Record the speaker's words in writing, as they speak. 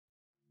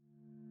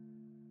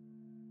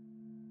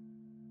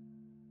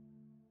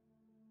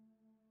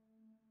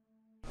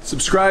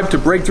Subscribe to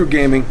Breakthrough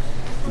Gaming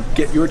and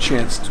get your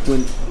chance to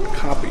win a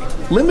copy,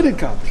 limited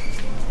copy,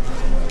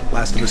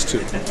 Last of Us 2,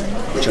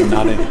 which I'm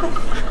not in.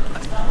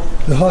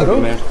 The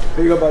hug, man.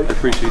 There you go, buddy. I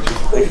appreciate you.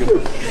 Thank you.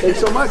 Thanks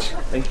so much.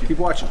 Thank you. Keep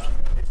watching.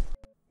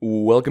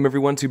 Welcome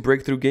everyone to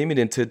Breakthrough Gaming.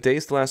 In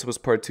today's The Last of Us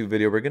Part 2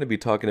 video, we're going to be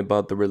talking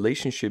about the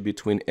relationship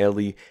between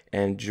Ellie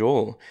and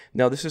Joel.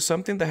 Now, this is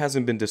something that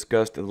hasn't been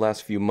discussed in the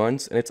last few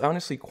months, and it's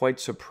honestly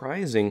quite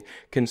surprising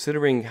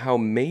considering how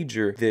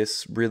major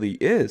this really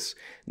is.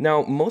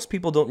 Now, most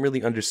people don't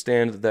really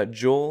understand that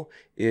Joel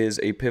is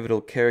a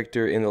pivotal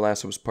character in The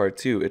Last of Us Part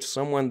 2. It's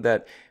someone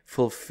that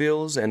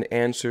fulfills and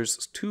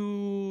answers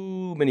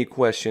too many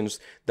questions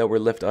that were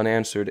left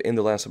unanswered in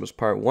The Last of Us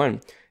Part 1,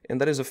 and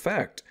that is a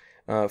fact.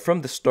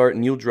 From the start,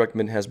 Neil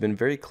Druckmann has been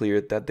very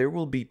clear that there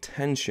will be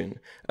tension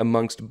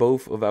amongst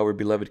both of our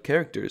beloved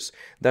characters.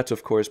 That's,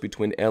 of course,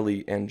 between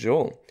Ellie and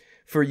Joel.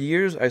 For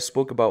years, I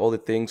spoke about all the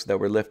things that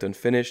were left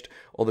unfinished,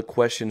 all the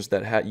questions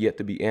that had yet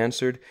to be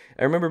answered.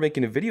 I remember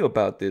making a video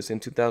about this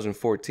in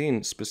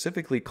 2014,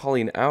 specifically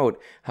calling out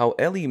how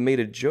Ellie made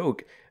a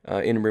joke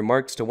in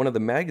remarks to one of the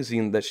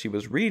magazines that she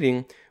was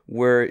reading,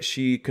 where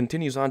she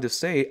continues on to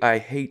say, "I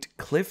hate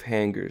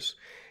cliffhangers."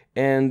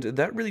 And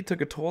that really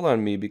took a toll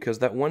on me because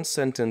that one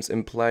sentence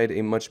implied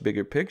a much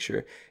bigger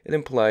picture. It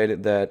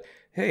implied that,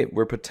 hey,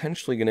 we're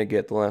potentially going to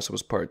get The Last of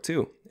Us Part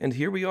 2. And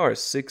here we are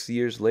 6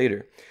 years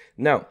later.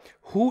 Now,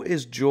 who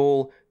is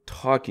Joel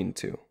talking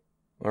to?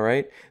 All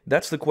right?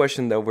 That's the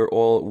question that we're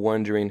all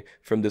wondering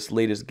from this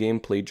latest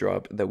gameplay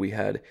drop that we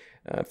had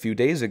a few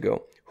days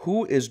ago.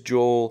 Who is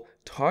Joel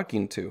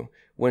talking to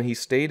when he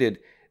stated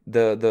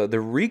the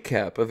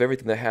recap of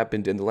everything that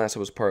happened in The Last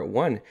of Us Part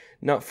 1.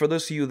 Now, for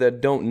those of you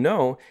that don't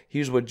know,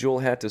 here's what Joel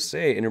had to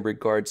say in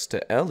regards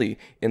to Ellie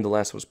in The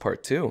Last of Us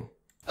Part 2.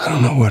 I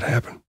don't know what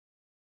happened.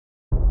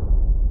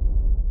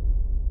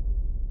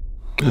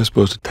 I was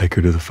supposed to take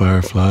her to the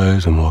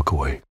Fireflies and walk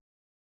away.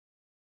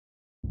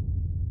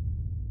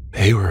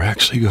 They were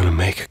actually going to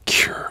make a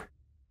cure.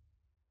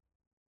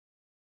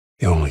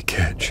 The only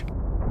catch,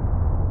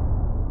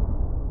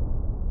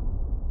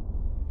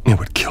 it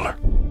would kill her.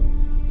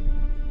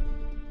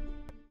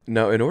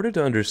 Now, in order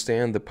to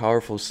understand the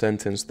powerful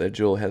sentence that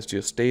Joel has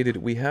just stated,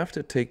 we have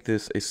to take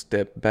this a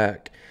step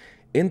back.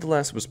 In The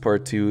Last of Us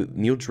Part 2,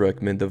 Neil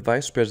Druckmann, the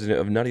vice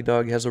president of Naughty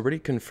Dog, has already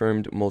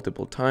confirmed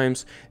multiple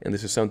times, and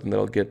this is something that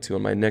I'll get to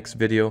in my next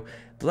video,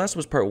 The Last of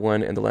Us Part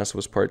 1 and The Last of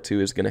Us Part 2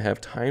 is going to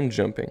have time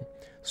jumping.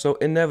 So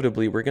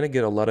inevitably, we're going to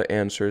get a lot of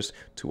answers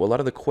to a lot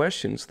of the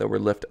questions that were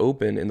left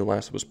open in The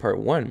Last of Us Part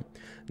 1.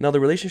 Now,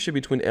 the relationship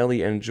between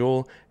Ellie and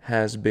Joel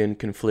has been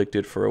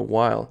conflicted for a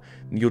while.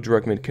 Neil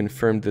Druckmann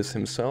confirmed this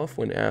himself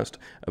when asked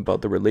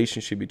about the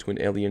relationship between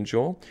Ellie and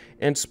Joel.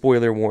 And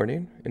spoiler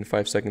warning, in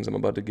 5 seconds I'm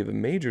about to give a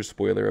major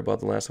spoiler about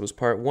The Last of Us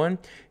Part 1.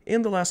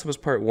 In The Last of Us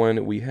Part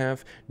 1, we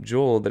have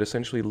Joel that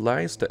essentially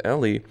lies to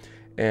Ellie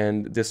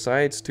and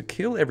decides to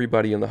kill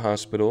everybody in the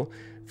hospital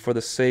for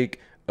the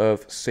sake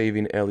of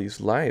saving Ellie's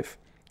life.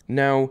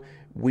 Now,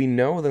 we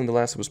know that in The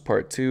Last of Us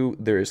Part 2,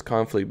 there is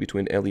conflict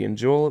between Ellie and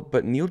Joel,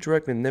 but Neil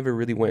Druckmann never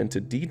really went into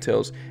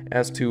details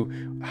as to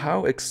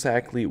how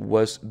exactly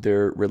was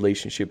their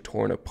relationship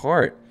torn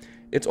apart.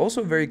 It's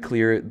also very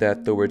clear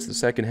that towards the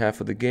second half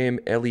of the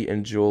game, Ellie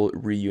and Joel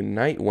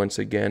reunite once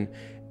again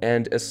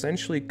and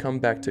essentially come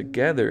back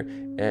together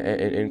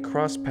and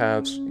cross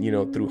paths,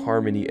 through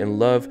harmony and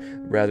love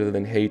rather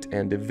than hate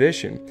and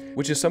division,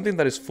 which is something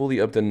that is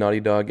fully up to Naughty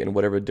Dog in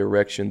whatever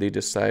direction they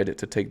decide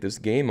to take this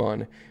game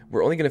on.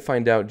 We're only going to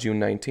find out June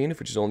 19th,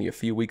 which is only a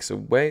few weeks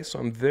away, so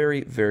I'm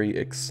very, very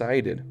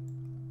excited.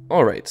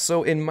 Alright,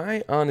 so in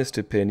my honest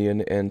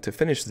opinion, and to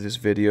finish this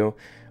video,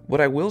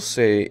 what I will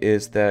say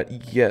is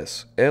that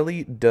yes,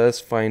 Ellie does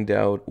find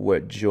out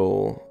what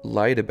Joel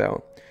lied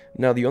about.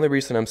 Now, the only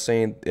reason I'm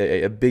saying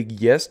a big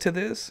yes to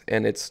this,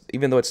 and it's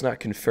even though it's not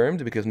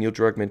confirmed because Neil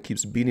Druckmann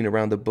keeps beating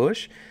around the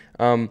bush,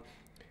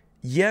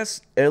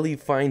 yes, Ellie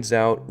finds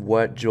out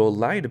what Joel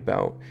lied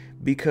about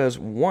because,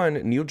 one,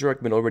 Neil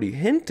Druckmann already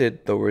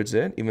hinted towards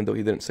it, even though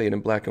he didn't say it in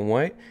black and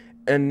white,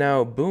 and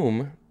now,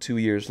 boom, 2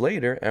 years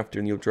later,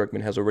 after Neil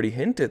Druckmann has already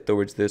hinted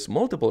towards this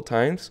multiple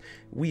times,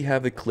 we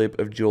have a clip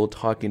of Joel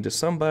talking to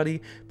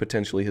somebody,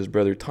 potentially his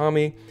brother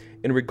Tommy,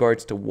 in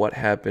regards to what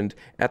happened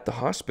at the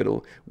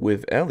hospital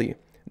with Ellie.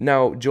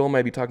 Now, Joel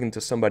might be talking to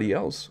somebody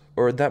else,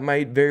 or that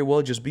might very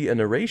well just be a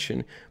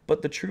narration,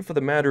 but the truth of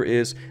the matter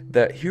is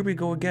that here we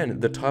go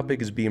again. The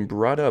topic is being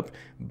brought up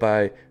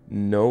by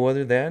no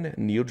other than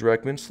Neil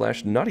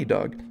Druckmann / Naughty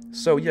Dog.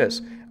 So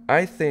yes,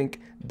 I think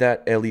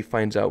that Ellie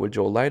finds out what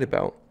Joel lied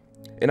about.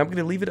 And I'm going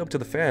to leave it up to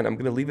the fan. I'm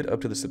going to leave it up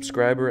to the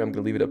subscriber. I'm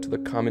going to leave it up to the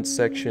comment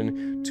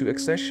section to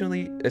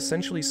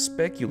essentially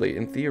speculate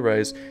and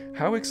theorize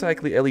how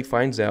exactly Ellie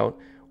finds out,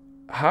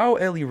 how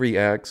Ellie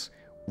reacts,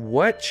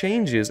 what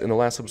changes in The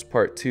Last of Us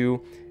Part 2,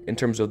 in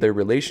terms of their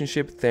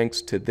relationship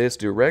thanks to this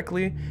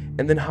directly,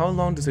 and then how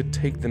long does it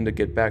take them to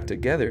get back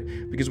together?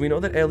 Because we know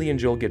that Ellie and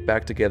Joel get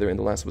back together in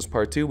The Last of Us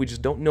Part 2, we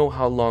just don't know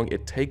how long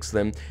it takes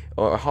them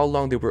or how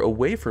long they were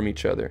away from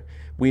each other.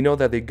 We know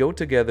that they go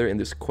together in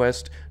this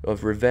quest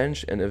of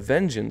revenge and of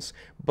vengeance,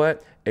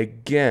 but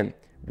again,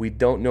 we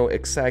don't know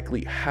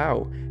exactly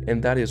how,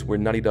 and that is where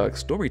Naughty Dog's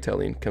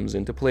storytelling comes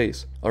into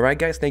place. Alright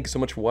guys, thank you so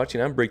much for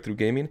watching. I'm Breakthrough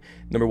Gaming,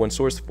 #1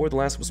 source for The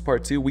Last of Us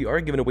Part 2. We are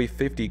giving away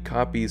 50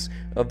 copies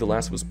of The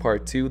Last of Us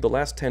Part 2. The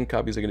last 10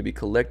 copies are going to be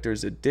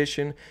Collector's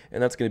Edition,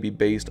 and that's going to be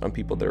based on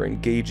people that are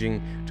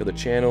engaging to the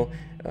channel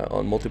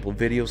on multiple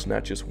videos,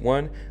 not just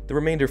one. The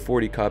remainder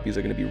 40 copies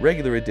are going to be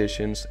regular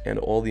editions, and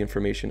all the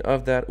information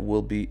of that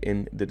will be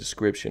in the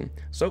description.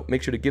 So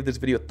make sure to give this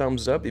video a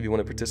thumbs up if you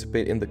want to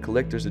participate in the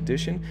Collector's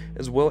Edition,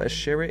 as well as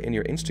share it in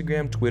your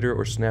Instagram, Twitter,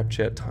 or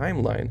Snapchat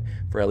timeline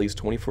for at least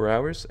 24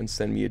 hours and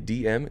send me a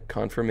DM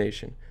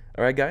confirmation.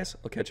 Alright guys,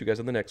 I'll catch you guys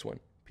on the next one.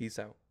 Peace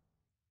out.